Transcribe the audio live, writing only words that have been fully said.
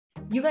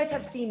you guys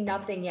have seen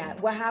nothing yet.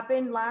 What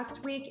happened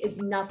last week is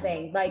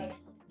nothing. Like,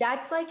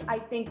 that's like, I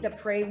think, the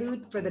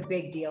prelude for the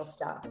big deal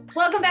stuff.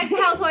 Welcome back to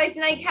Housewives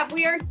Nightcap.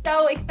 We are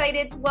so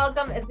excited to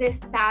welcome this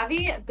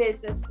savvy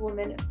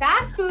businesswoman,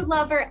 fast food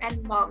lover,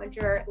 and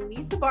momager,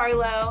 Lisa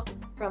Barlow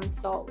from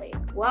Salt Lake.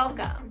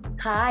 Welcome.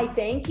 Hi,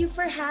 thank you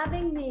for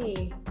having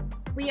me.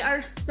 We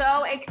are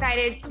so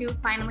excited to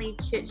finally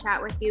chit chat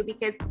with you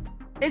because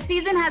this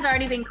season has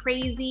already been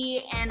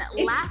crazy and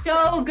it's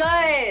so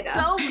good.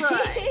 So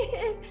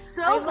good.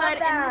 So I good. Love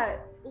that.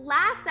 And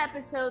last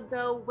episode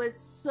though was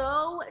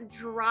so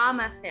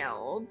drama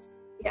filled.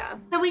 Yeah.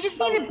 So we just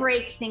need to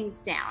break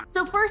things down.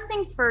 So first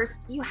things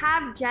first, you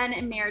have Jen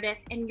and Meredith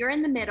and you're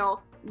in the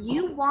middle.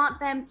 You want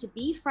them to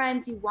be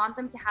friends. You want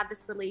them to have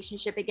this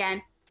relationship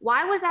again.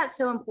 Why was that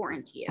so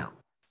important to you?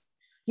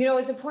 You know,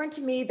 it's important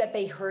to me that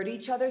they hurt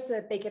each other so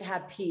that they could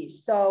have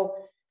peace.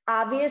 So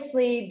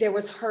obviously there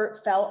was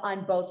hurt felt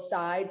on both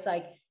sides.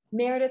 Like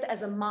Meredith,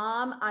 as a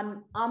mom,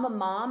 I'm a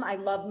mom. I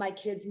love my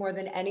kids more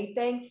than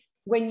anything.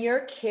 When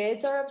your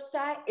kids are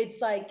upset, it's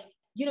like,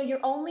 you know,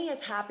 you're only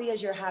as happy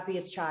as your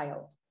happiest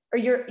child. Or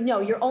you're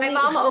only— My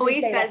mom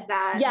always says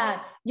that.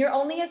 Yeah, you're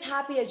only as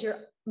happy as your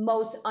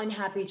most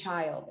unhappy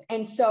child.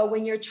 And so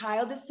when your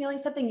child is feeling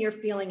something, you're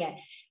feeling it.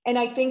 And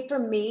I think for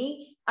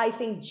me, I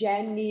think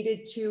Jen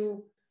needed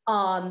to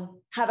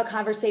have a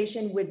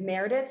conversation with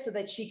Meredith so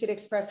that she could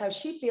express how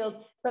she feels,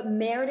 but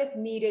Meredith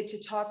needed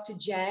to talk to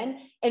Jen,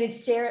 and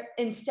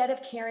instead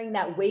of carrying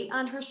that weight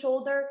on her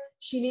shoulder,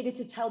 she needed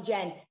to tell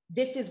Jen,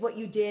 this is what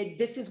you did.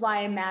 This is why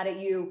I'm mad at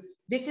you.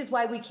 This is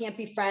why we can't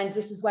be friends.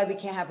 This is why we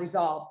can't have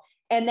resolve.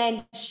 And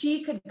then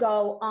she could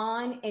go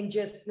on and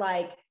just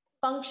like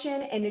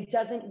function, and it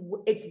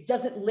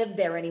doesn't live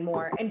there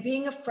anymore. And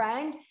being a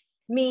friend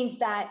means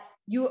that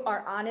you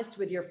are honest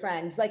with your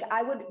friends. Like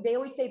they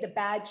always say the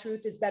bad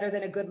truth is better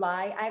than a good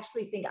lie. I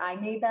actually think I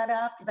made that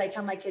up because I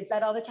tell my kids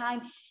that all the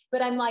time.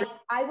 But I'm like,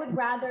 I would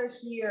rather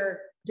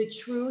hear the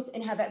truth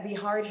and have it be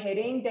hard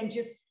hitting than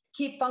just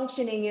keep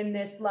functioning in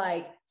this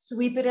like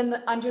sweep it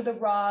under the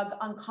rug,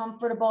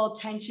 uncomfortable,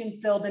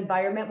 tension-filled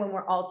environment when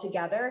we're all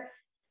together.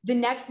 The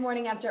next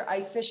morning after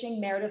ice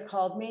fishing, Meredith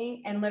called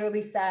me and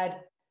literally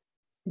said,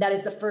 that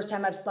is the first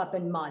time I've slept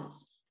in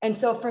months. And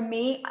so for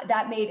me,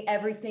 that made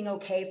everything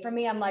okay for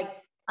me. I'm like,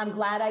 I'm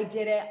glad I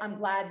did it. I'm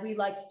glad we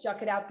like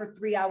stuck it out for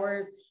 3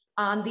 hours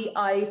on the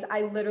ice.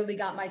 I literally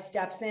got my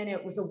steps in.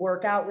 It was a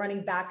workout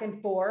running back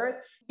and forth.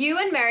 You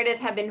and Meredith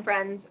have been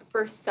friends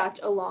for such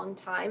a long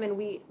time. And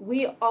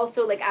we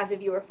also, like, as a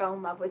viewer, fell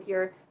in love with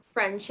your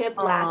friendship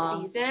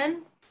last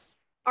season.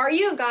 Are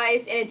you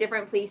guys in a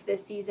different place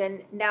this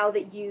season now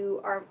that you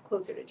are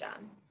closer to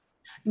Jen?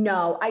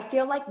 No, I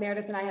feel like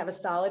Meredith and I have a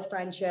solid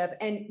friendship,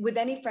 and with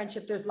any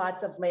friendship, there's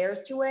lots of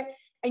layers to it.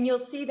 And you'll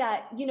see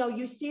that, you know,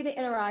 you see the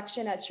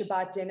interaction at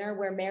Shabbat dinner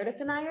where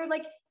Meredith and I are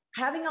like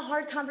having a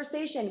hard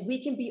conversation.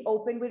 We can be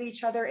open with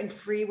each other and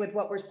free with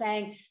what we're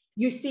saying.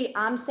 You see,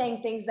 I'm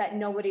saying things that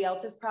nobody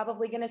else is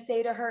probably going to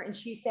say to her, and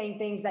she's saying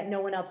things that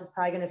no one else is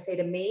probably going to say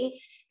to me.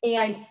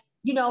 And,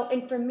 you know,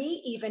 and for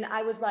me, even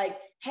I was like,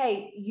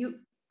 hey,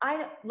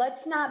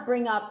 let's not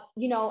bring up,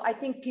 you know, I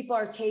think people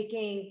are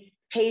taking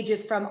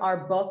pages from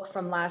our book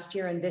from last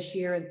year and this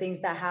year and things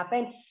that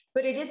happened,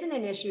 but it isn't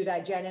an issue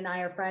that Jen and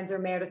I are friends or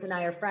Meredith and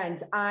I are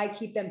friends. I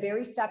keep them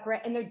very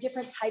separate, and they're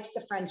different types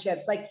of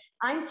friendships. Like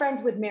I'm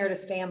friends with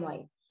Meredith's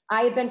family.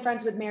 I have been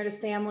friends with Meredith's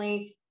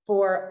family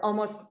for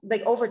almost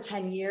like over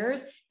 10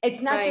 years.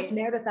 It's not just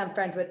Meredith I'm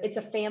friends with, it's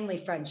a family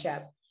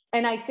friendship.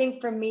 And I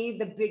think for me,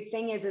 the big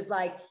thing is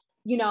like,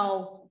 you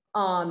know,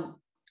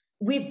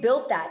 we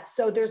built that.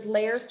 So there's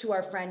layers to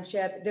our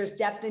friendship. There's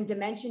depth and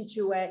dimension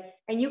to it.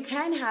 And you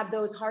can have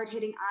those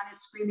hard-hitting,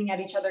 honest, screaming at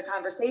each other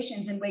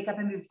conversations and wake up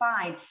and be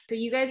fine. So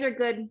you guys are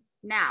good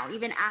now,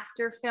 even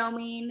after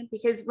filming?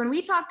 Because when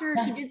we talked to her,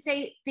 she did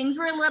say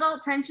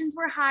tensions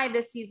were high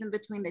this season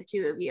between the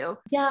two of you.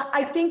 Yeah,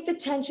 I think the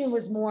tension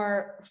was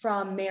more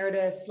from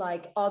Meredith's,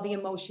 like all the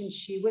emotions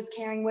she was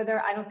carrying with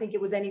her. I don't think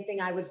it was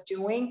anything I was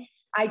doing.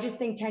 I just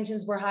think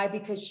tensions were high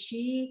because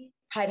she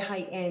had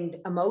heightened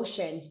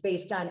emotions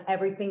based on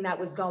everything that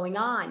was going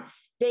on.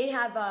 They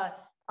had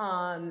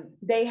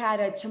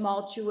a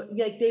tumultuous,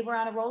 like they were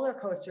on a roller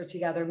coaster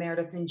together,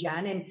 Meredith and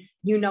Jen, and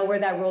you know where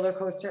that roller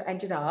coaster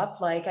ended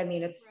up. Like, I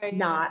mean, it's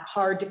not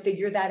hard to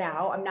figure that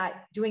out. I'm not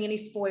doing any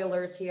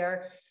spoilers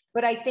here,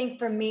 but I think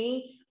for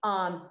me,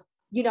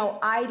 you know,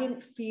 I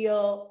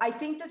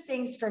think the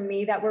things for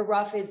me that were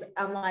rough is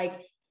I'm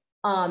like,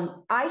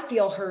 I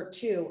feel hurt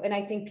too. And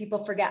I think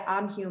people forget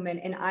I'm human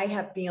and I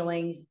have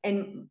feelings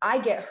and I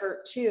get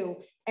hurt too.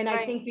 And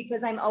I think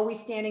because I'm always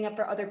standing up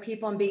for other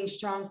people and being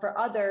strong for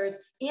others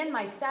and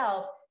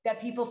myself,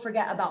 that people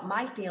forget about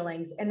my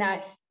feelings, and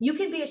that you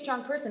can be a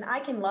strong person.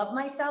 I can love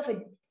myself.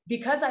 And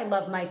because I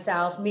love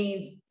myself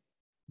means,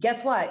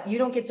 guess what? You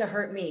don't get to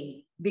hurt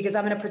me because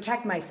I'm going to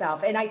protect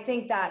myself. And I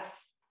think that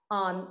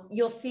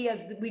you'll see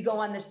as we go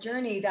on this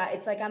journey that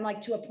it's like, I'm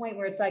like to a point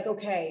where it's like,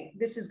 okay,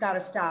 this has got to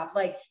stop.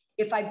 Like,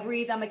 if I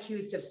breathe, I'm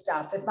accused of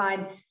stuff. If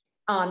I'm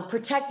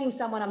protecting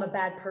someone, I'm a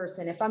bad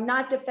person. If I'm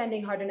not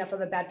defending hard enough,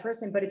 I'm a bad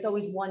person, but it's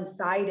always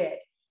one-sided.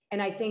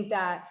 And I think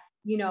that,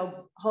 you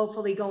know,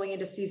 hopefully going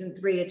into season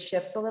 3, it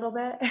shifts a little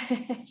bit.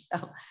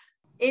 So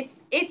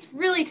it's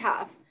really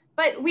tough.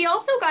 But we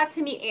also got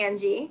to meet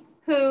Angie,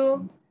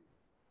 who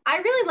I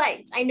really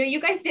liked. I know you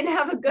guys didn't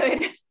have a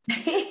good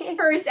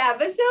first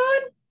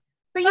episode.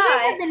 But you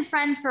guys have been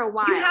friends for a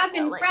while. You have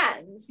been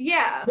friends,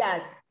 yeah.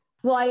 Yes.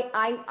 Well,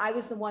 I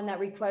was the one that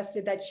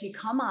requested that she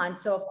come on.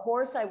 So of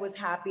course I was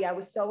happy. I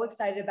was so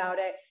excited about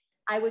it.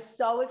 I was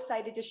so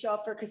excited to show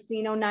up for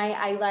casino night.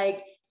 I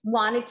like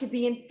wanted to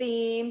be in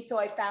theme. So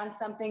I found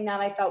something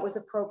that I felt was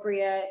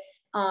appropriate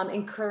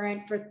and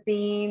current for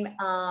theme.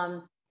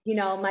 You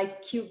know, my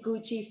cute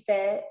Gucci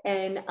fit,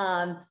 and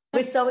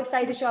was so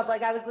excited to show up.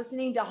 Like I was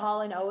listening to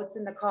Hall and Oates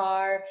in the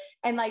car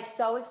and like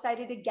so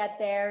excited to get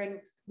there. And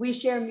we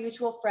share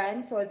mutual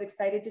friends. So I was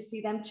excited to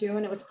see them too.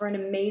 And it was for an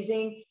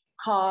amazing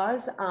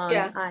cause.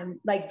 I'm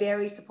like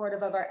very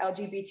supportive of our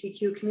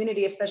LGBTQ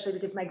community, especially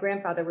because my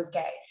grandfather was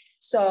gay.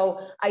 So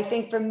I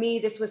think for me,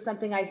 this was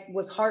something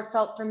was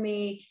heartfelt for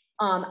me.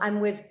 I'm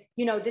with,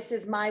 you know, this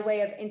is my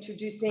way of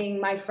introducing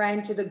my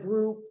friend to the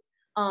group.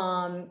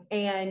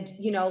 And,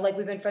 you know, like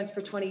we've been friends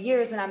for 20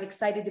 years and I'm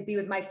excited to be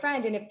with my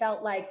friend. And it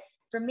felt like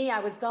for me, I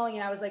was going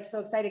and I was like, so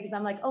excited because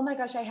I'm like, oh my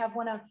gosh, I have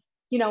one of,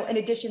 you know, in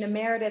addition to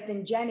Meredith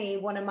and Jenny,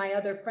 one of my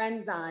other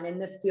friends on, and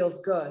this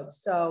feels good.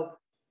 So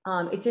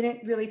it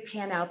didn't really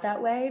pan out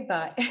that way,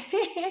 but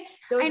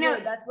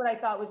that's what I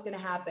thought was going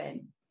to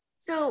happen.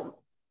 So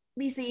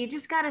Lisa, you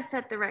just got to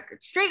set the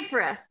record straight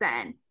for us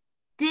then.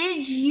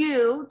 Did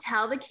you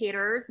tell the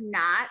caterers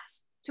not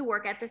to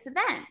work at this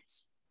event?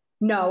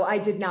 No, I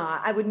did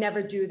not. I would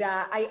never do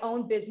that. I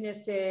own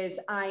businesses.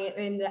 I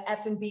am in the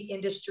F&B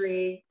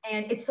industry.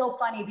 And it's so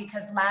funny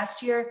because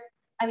last year,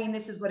 I mean,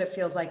 this is what it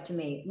feels like to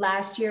me.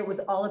 Last year was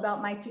all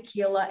about my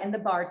tequila and the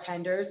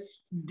bartenders.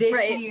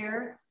 This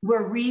year,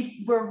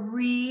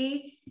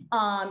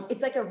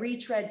 it's like a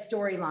retread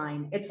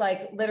storyline. It's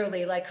like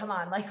literally like, come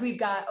on, like we've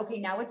got, okay,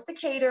 now it's the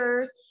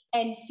caterers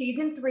and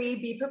season 3,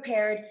 be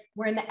prepared.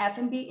 We're in the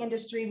F&B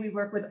industry. We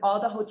work with all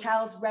the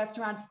hotels,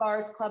 restaurants,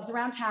 bars, clubs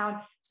around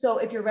town. So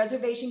if your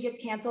reservation gets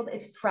canceled,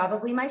 it's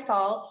probably my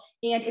fault.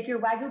 And if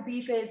your Wagyu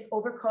beef is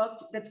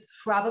overcooked, that's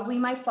probably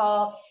my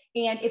fault.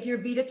 And if your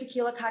Vita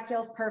tequila cocktail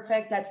is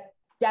perfect, that's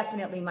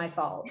definitely my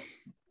fault.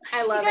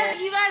 I love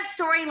it. You got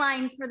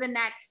storylines for the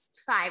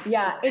next 5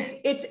 Yeah,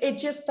 it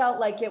just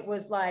felt like it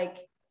was like,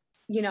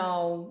 you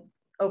know,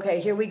 okay,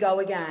 here we go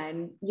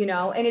again, you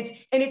know, and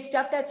it's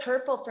stuff that's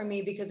hurtful for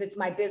me because it's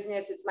my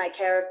business, it's my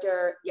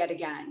character yet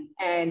again.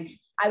 And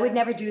I would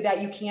never do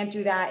that. You can't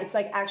do that. It's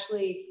like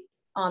actually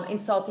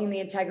insulting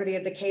the integrity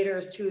of the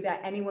caterers too, that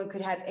anyone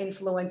could have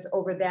influence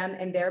over them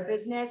and their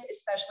business,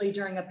 especially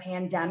during a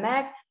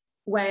pandemic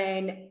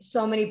when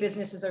so many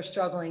businesses are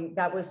struggling.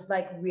 That was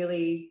like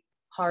really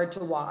hard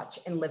to watch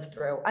and live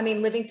through. I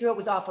mean, living through it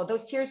was awful.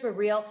 Those tears were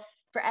real.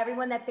 For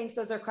everyone that thinks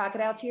those are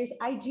crocodile tears,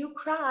 I do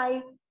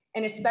cry.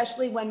 And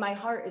especially when my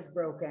heart is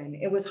broken,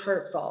 it was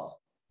hurtful.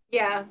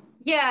 Yeah,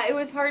 it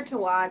was hard to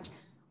watch.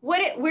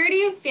 Where do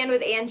you stand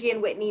with Angie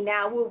and Whitney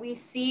now? Will we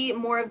see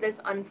more of this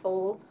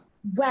unfold?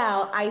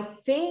 Well, I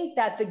think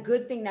that the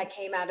good thing that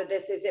came out of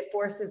this is it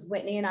forces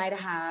Whitney and I to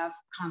have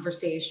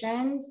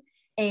conversations,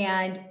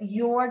 and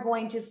you're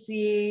going to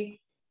see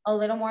a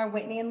little more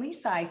Whitney and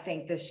Lisa, I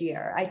think, this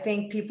year. I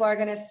think people are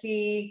going to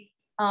see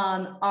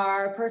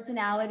our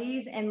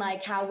personalities and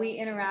like how we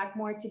interact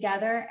more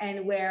together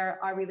and where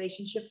our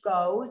relationship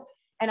goes.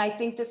 And I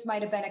think this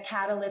might have been a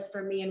catalyst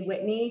for me and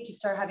Whitney to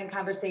start having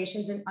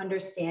conversations and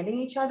understanding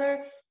each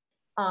other.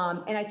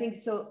 And I think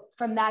so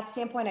from that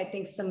standpoint, I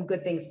think some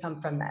good things come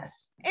from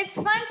this. It's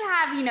fun to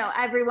have, you know,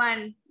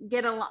 everyone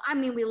get along. I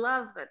mean, we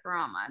love the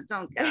drama.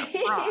 Don't get us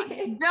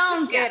wrong.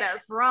 Don't get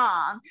us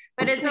wrong.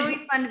 But it's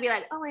always fun to be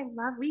like, oh, I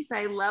love Lisa.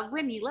 I love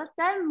Whitney. Let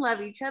them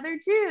love each other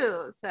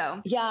too.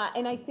 So yeah.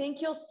 And I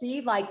think you'll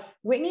see like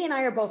Whitney and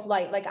I are both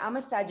light. Like I'm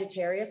a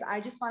Sagittarius. I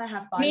just want to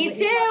have fun. Me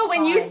Whitney too.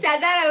 When you said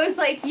that, I was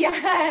like,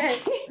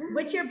 yes.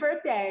 What's your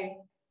birthday?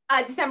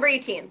 December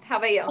 18th. How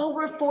about you? Oh,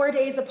 we're 4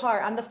 days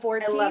apart. I'm the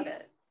 14th. I love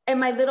it. And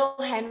my little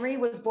Henry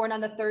was born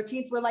on the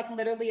 13th. We're like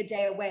literally a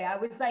day away. I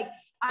was like,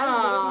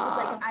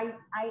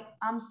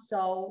 I'm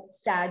so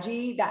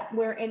saggy that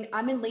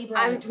I'm in labor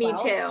on the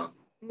 12th.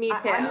 Me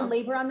too. I'm in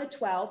labor on the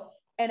 12th.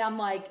 And I'm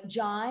like,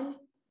 John,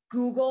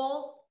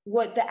 Google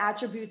what the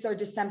attributes are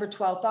December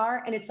 12th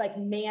are. And it's like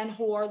man,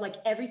 whore, like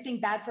everything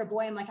bad for a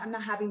boy. I'm like, I'm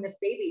not having this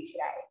baby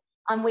today.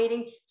 I'm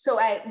waiting. So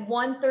at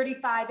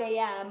 1:35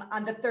 a.m.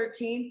 on the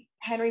 13th,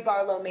 Henry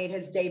Barlow made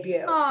his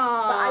debut. But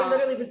I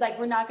literally was like,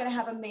 we're not going to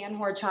have a man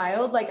whore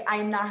child. Like,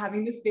 I'm not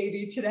having this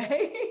baby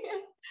today.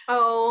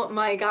 Oh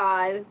my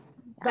God.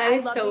 That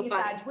is so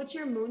fun. What's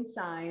your moon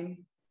sign?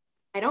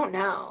 I don't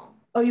know.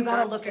 Oh, you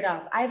got to look it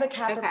up. I have a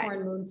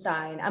Capricorn moon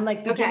sign. I'm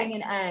like beginning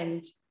and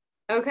end.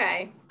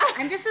 Okay.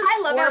 I'm just a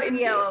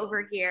Scorpio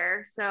over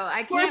here. So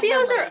I can't.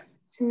 Scorpios are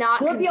not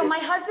Scorpio. consistent. My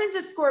husband's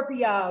a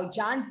Scorpio.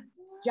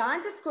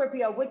 John's a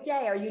Scorpio. What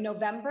day? Are you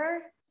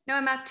November? No,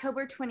 I'm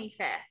October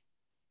 25th.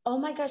 Oh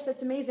my gosh,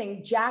 that's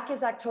amazing. Jack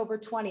is October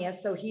 20th,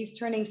 so he's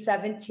turning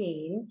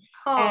 17,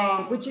 Oh,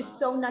 and which is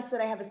so nuts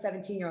that I have a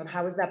 17-year-old.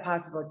 How is that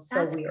possible? It's so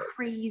That's weird.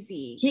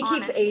 crazy. He keeps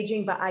honestly.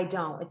 aging, but I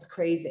don't. It's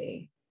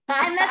crazy.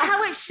 And that's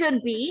how it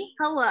should be.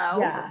 Hello.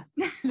 Yeah.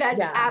 That's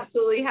Yeah.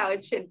 absolutely how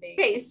it should be.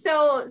 Okay,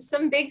 so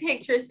some big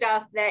picture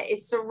stuff that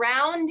is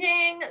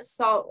surrounding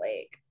Salt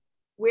Lake.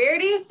 Where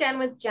do you stand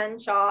with Jen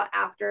Shah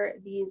after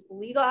these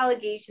legal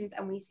allegations?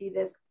 And we see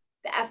this,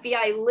 the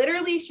FBI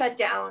literally shut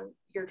down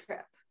your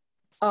trip.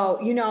 Oh,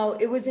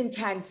 it was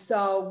intense.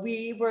 So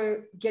we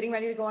were getting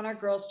ready to go on our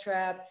girls'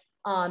 trip.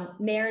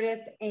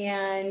 Meredith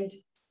and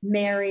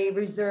Mary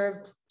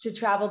reserved to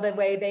travel the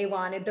way they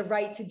wanted, the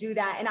right to do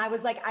that. And I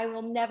was like, I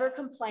will never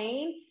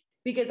complain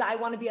because I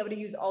want to be able to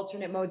use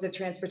alternate modes of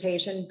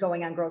transportation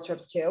going on girls'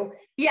 trips too.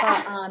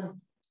 Yeah.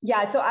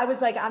 Yeah. So I was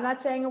like, I'm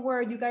not saying a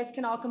word. You guys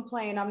can all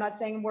complain. I'm not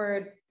saying a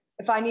word.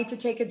 If I need to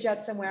take a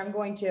jet somewhere, I'm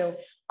going to.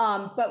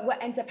 But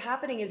what ends up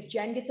happening is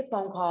Jen gets a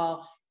phone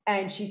call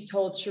and she's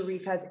told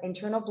Sharif has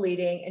internal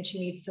bleeding and she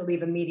needs to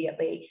leave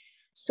immediately.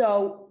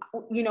 So,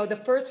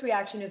 the first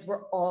reaction is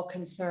we're all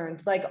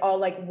concerned,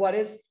 what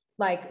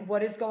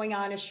is going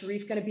on? Is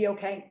Sharif going to be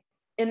okay?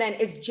 And then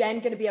is Jen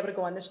going to be able to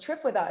go on this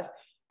trip with us?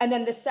 And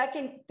then the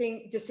second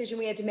decision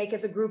we had to make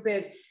as a group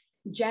is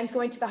Jen's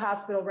going to the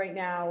hospital right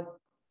now.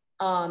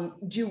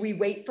 Do we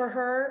wait for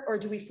her or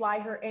do we fly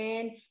her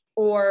in?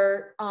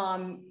 Or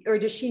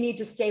does she need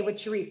to stay with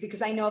Sharif?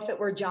 Because I know if it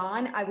were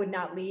John, I would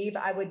not leave.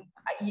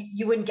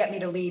 You wouldn't get me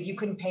to leave. You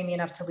couldn't pay me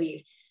enough to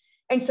leave.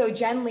 And so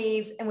Jen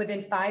leaves, and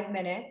within 5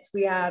 minutes,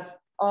 we have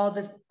all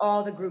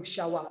the groups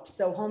show up.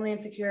 So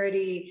Homeland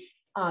Security,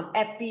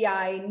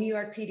 FBI, New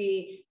York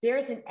PD.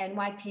 There's an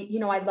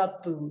NYPD. I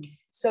love food,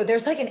 so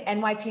there's like an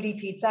NYPD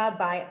pizza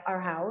by our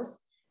house.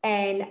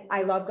 And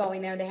I love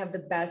going there. They have the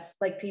best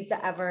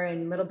pizza ever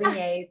and little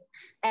beignets.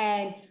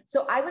 And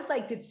so I was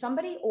like, did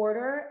somebody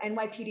order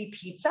NYPD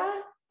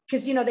pizza?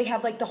 Because, they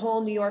have the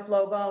whole New York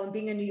logo, and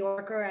being a New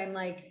Yorker, I'm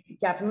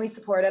definitely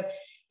supportive.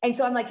 And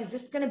so I'm like, is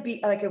this going to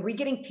be are we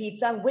getting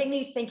pizza?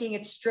 Whitney's thinking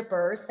it's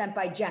strippers sent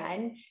by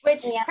Jen.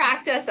 Which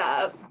cracked us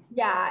up.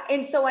 Yeah.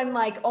 And so I'm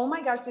like, oh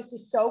my gosh, this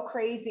is so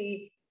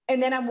crazy.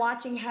 And then I'm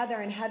watching Heather,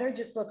 and Heather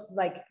just looks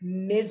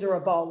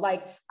miserable.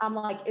 I'm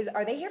like,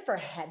 are they here for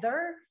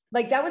Heather?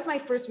 That was my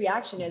first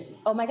reaction is,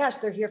 oh my gosh,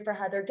 they're here for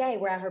Heather Gay.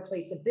 We're at her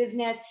place of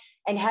business.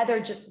 And Heather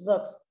just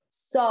looks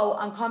so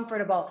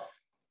uncomfortable.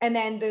 And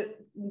then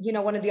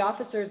one of the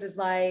officers is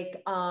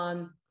like,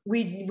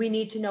 we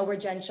need to know where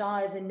Jen Shah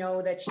is and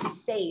know that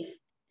she's safe.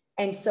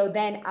 And so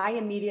then I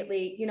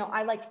immediately,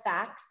 I like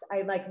facts.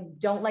 I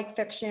don't like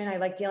fiction. I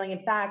like dealing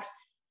in facts.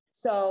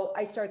 So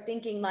I start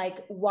thinking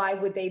why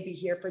would they be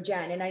here for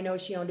Jen? And I know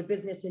she owned a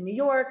business in New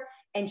York,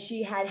 and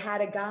she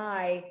had a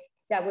guy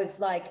that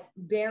was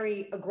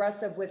very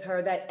aggressive with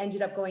her that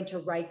ended up going to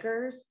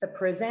Rikers, the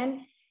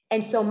prison.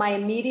 And so my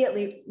immediate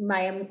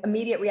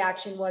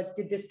reaction was,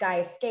 did this guy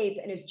escape,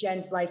 and is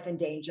Jen's life in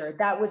danger?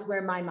 That was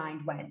where my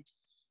mind went.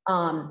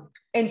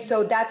 And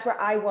so that's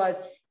where I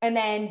was. And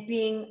then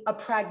being a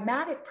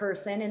pragmatic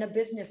person and a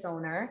business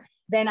owner,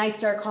 then I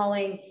start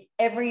calling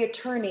every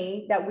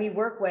attorney that we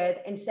work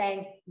with and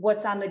saying,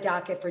 what's on the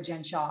docket for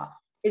Jen Shah?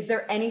 Is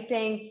there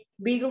anything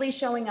legally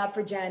showing up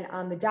for Jen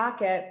on the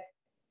docket?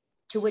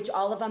 To which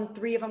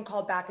three of them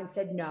called back and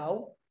said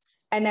no.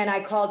 And then I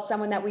called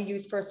someone that we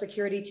use for a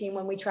security team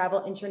when we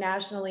travel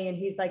internationally. And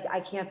he's like, I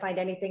can't find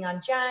anything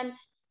on Jen.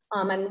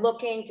 I'm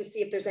looking to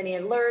see if there's any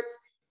alerts.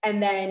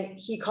 And then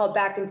he called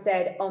back and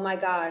said, oh my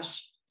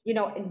gosh,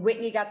 and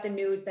Whitney got the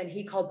news. Then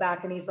he called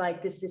back and he's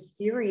like, this is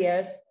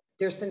serious.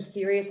 There's some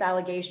serious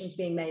allegations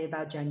being made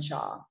about Jen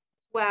Shah.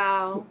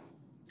 Wow.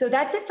 So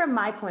that's it from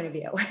my point of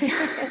view.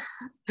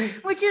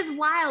 Which is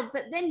wild.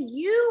 But then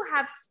you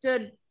have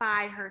stood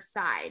by her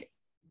side.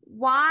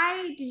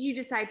 Why did you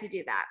decide to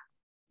do that?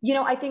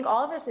 I think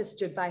all of us have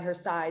stood by her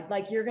side.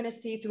 You're going to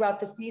see throughout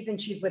the season,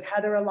 she's with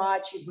Heather a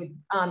lot. She's with,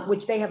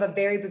 which they have a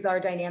very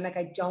bizarre dynamic.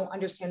 I don't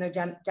understand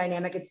their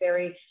dynamic. It's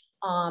very,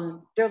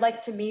 they're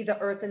to me, the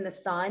earth and the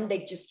sun. They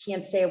just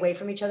can't stay away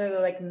from each other.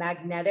 They're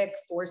magnetic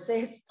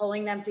forces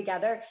pulling them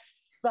together.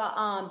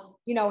 But,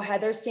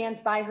 Heather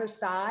stands by her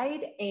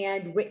side,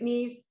 and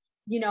Whitney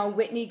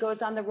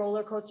goes on the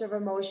roller coaster of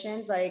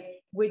emotions,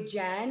 with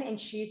Jen, and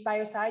she's by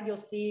her side. You'll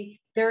see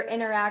their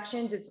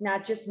interactions. It's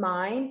not just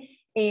mine.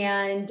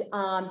 And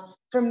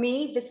for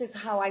me, this is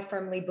how I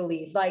firmly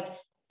believe.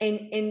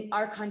 In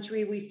our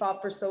country, we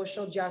fought for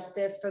social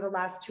justice for the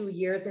last 2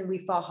 years, and we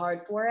fought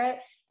hard for it.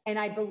 And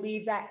I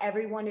believe that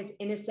everyone is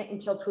innocent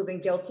until proven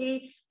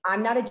guilty.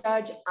 I'm not a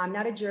judge. I'm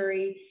not a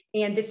jury.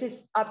 And this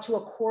is up to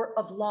a court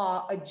of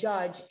law, a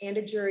judge and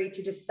a jury,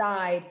 to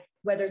decide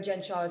whether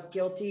Jen Shah is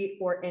guilty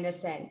or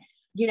innocent.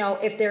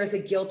 If there's a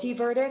guilty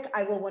verdict,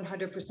 I will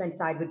 100%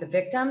 side with the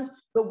victims.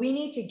 But we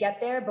need to get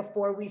there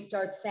before we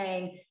start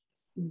saying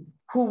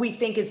who we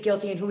think is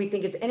guilty and who we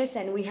think is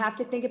innocent. And we have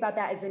to think about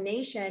that as a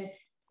nation.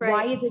 Right.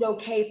 Why is it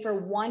okay for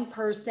one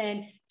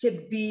person to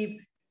be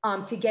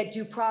to get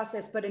due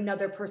process, but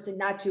another person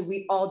not to?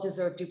 We all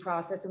deserve due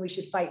process, and we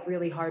should fight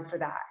really hard for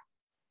that.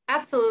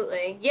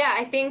 Absolutely. Yeah,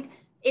 I think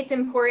it's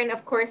important,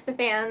 of course, the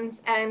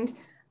fans and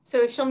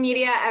social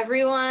media,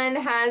 everyone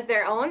has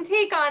their own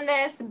take on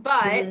this,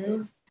 but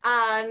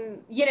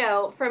you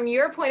know, from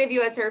your point of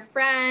view as her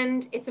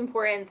friend, it's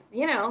important,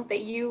 you know,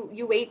 that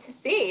you wait to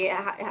see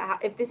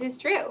if this is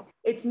true.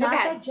 It's not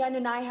that Jen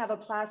and I have a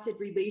placid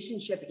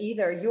relationship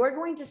either. You're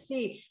going to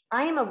see,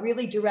 I am a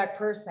really direct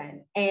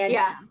person. And,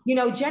 you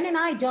know, Jen and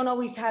I don't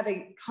always have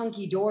a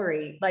hunky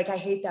dory. Like, I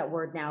hate that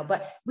word now,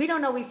 but we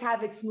don't always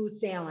have it smooth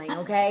sailing.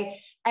 Okay.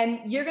 And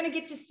you're going to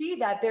get to see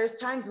that there's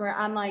times where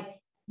I'm like,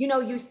 you know,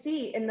 you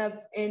see in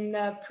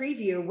the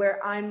preview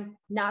where I'm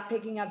not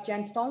picking up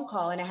Jen's phone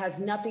call and it has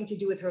nothing to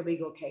do with her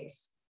legal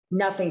case,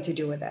 nothing to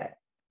do with it.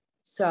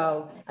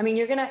 So, I mean,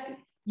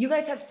 you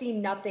guys have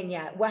seen nothing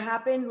yet. What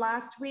happened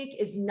last week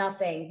is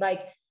nothing.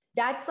 Like,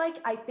 that's like,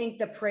 I think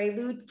the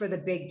prelude for the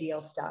big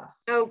deal stuff.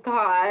 Oh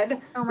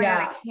God. Oh my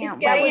God, I can't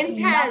wait. Getting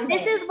intense.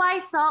 This is why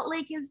Salt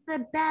Lake is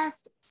the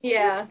best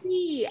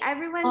city.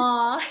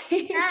 Everyone.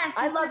 Yes,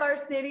 I love our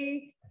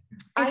city.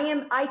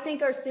 I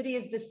think our city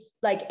is this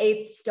like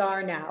 8th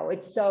star now.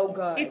 It's so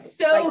good. It's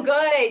so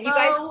good. You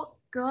guys. So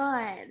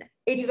good.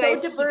 It's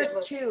so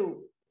diverse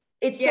too.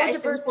 It's so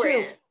diverse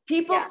too.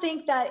 People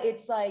think that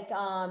it's like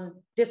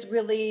this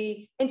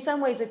really, in some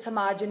ways it's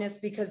homogenous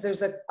because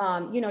there's a,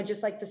 you know,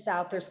 just like the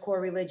South, there's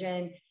core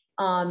religion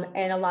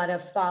and a lot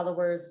of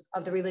followers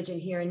of the religion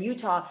here in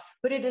Utah,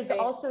 but it is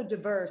also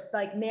diverse.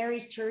 Like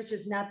Mary's Church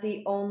is not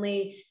the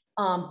only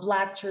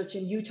Black church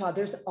in Utah.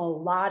 There's a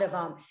lot of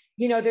them.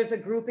 You know, there's a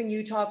group in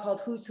Utah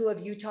called Who's Who of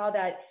Utah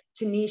that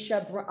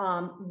Tanisha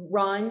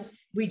runs.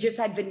 We just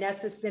had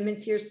Vanessa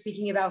Simmons here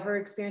speaking about her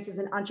experience as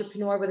an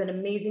entrepreneur with an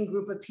amazing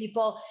group of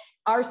people.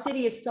 Our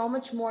city is so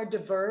much more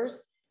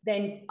diverse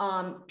than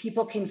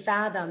people can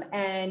fathom.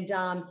 And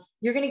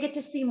you're going to get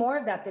to see more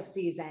of that this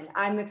season.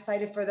 I'm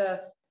excited for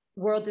the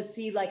world to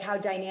see like how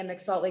dynamic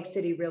Salt Lake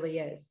City really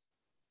is.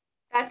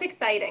 That's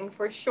exciting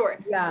for sure.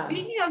 Yeah.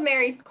 Speaking of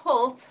Mary's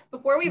cult,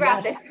 before we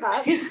wrap this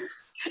up,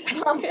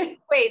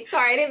 wait,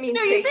 sorry, I didn't mean to.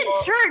 No, you said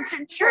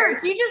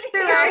church. You just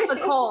threw out the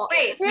cult.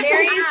 Wait,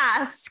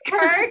 Mary's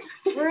church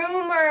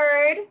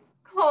rumored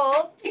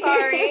cult.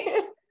 Sorry.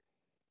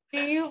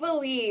 Do you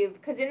believe?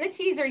 Because in the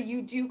teaser,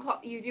 you do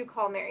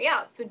call Mary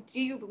out. So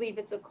do you believe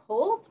it's a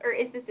cult or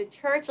is this a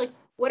church? Like,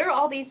 what are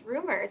all these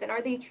rumors and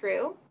are they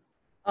true?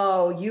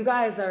 Oh, you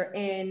guys are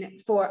in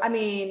for. I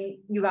mean,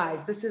 you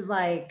guys, this is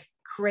like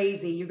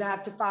crazy. You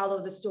have to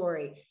follow the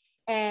story,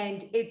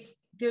 and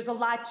there's a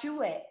lot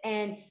to it.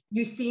 And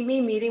you see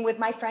me meeting with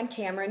my friend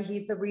Cameron.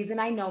 He's the reason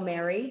I know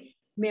Mary.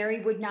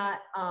 Mary would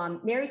not.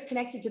 Mary's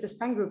connected to this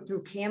friend group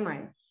through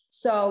Cameron,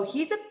 so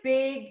he's a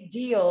big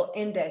deal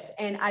in this.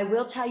 And I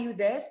will tell you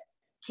this: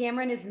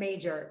 Cameron is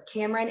major.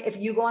 Cameron, if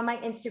you go on my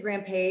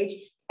Instagram page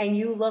and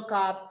you look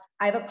up,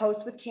 I have a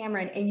post with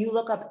Cameron, and you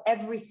look up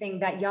everything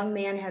that young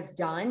man has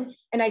done.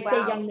 And I say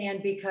young man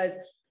because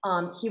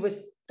he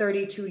was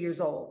 32 years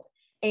old.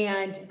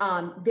 And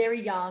very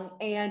young.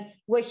 And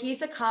what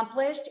he's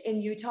accomplished in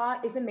Utah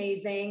is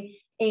amazing.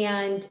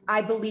 And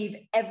I believe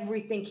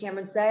everything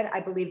Cameron said.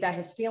 I believe that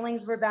his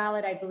feelings were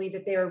valid. I believe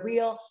that they are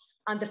real.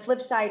 On the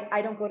flip side,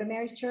 I don't go to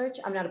Mary's Church.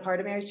 I'm not a part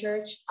of Mary's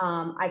Church.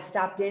 I've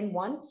stopped in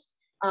once.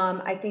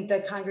 I think the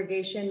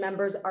congregation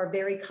members are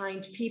very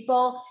kind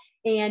people.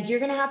 And you're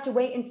going to have to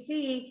wait and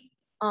see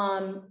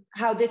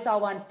how this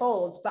all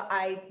unfolds. But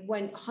I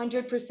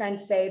 100%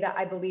 say that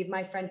I believe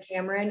my friend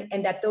Cameron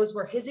and that those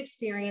were his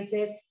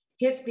experiences,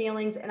 his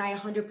feelings, and I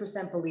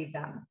 100% believe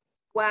them.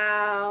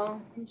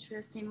 Wow.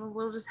 Interesting. Well,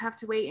 we'll just have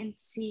to wait and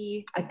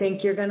see. I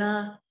think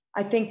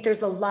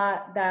there's a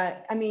lot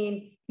that, I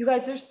mean, you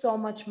guys, there's so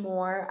much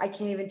more. I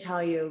can't even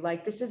tell you,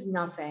 like, this is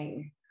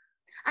nothing.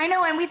 I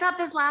know. And we thought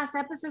this last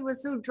episode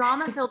was so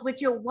drama filled,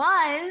 which it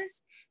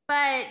was,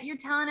 but you're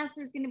telling us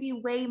there's going to be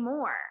way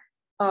more.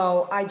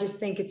 Oh, I just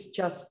think it's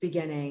just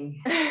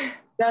beginning.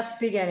 Just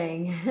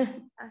beginning.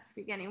 Just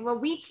beginning. Well,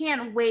 we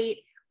can't wait.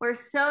 We're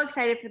so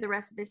excited for the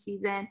rest of the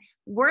season.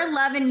 We're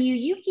loving you.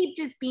 You keep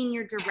just being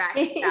your direct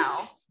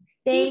self.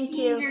 Thank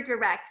you. Your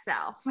direct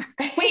self.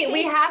 Wait,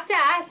 we have to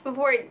ask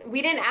before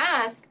we didn't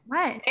ask.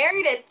 What?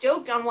 Meredith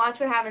joked on Watch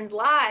What Happens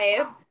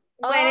Live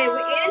when Angie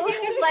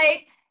was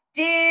like,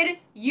 "Did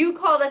you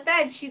call the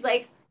feds?" She's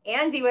like,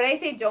 "Andy, what I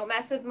say? Don't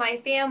mess with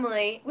my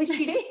family." Was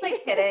she just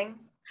like kidding?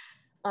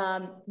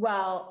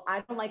 Well,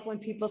 I don't like when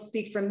people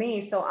speak for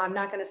me, so I'm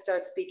not going to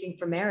start speaking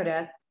for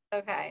Meredith.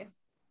 Okay.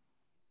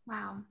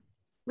 Wow.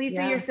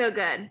 Lisa, you're so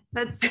good.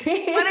 That's what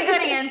a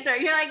good answer.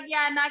 You're like,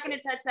 yeah, I'm not going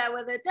to touch that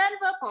with a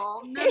 10-foot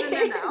pole.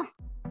 No.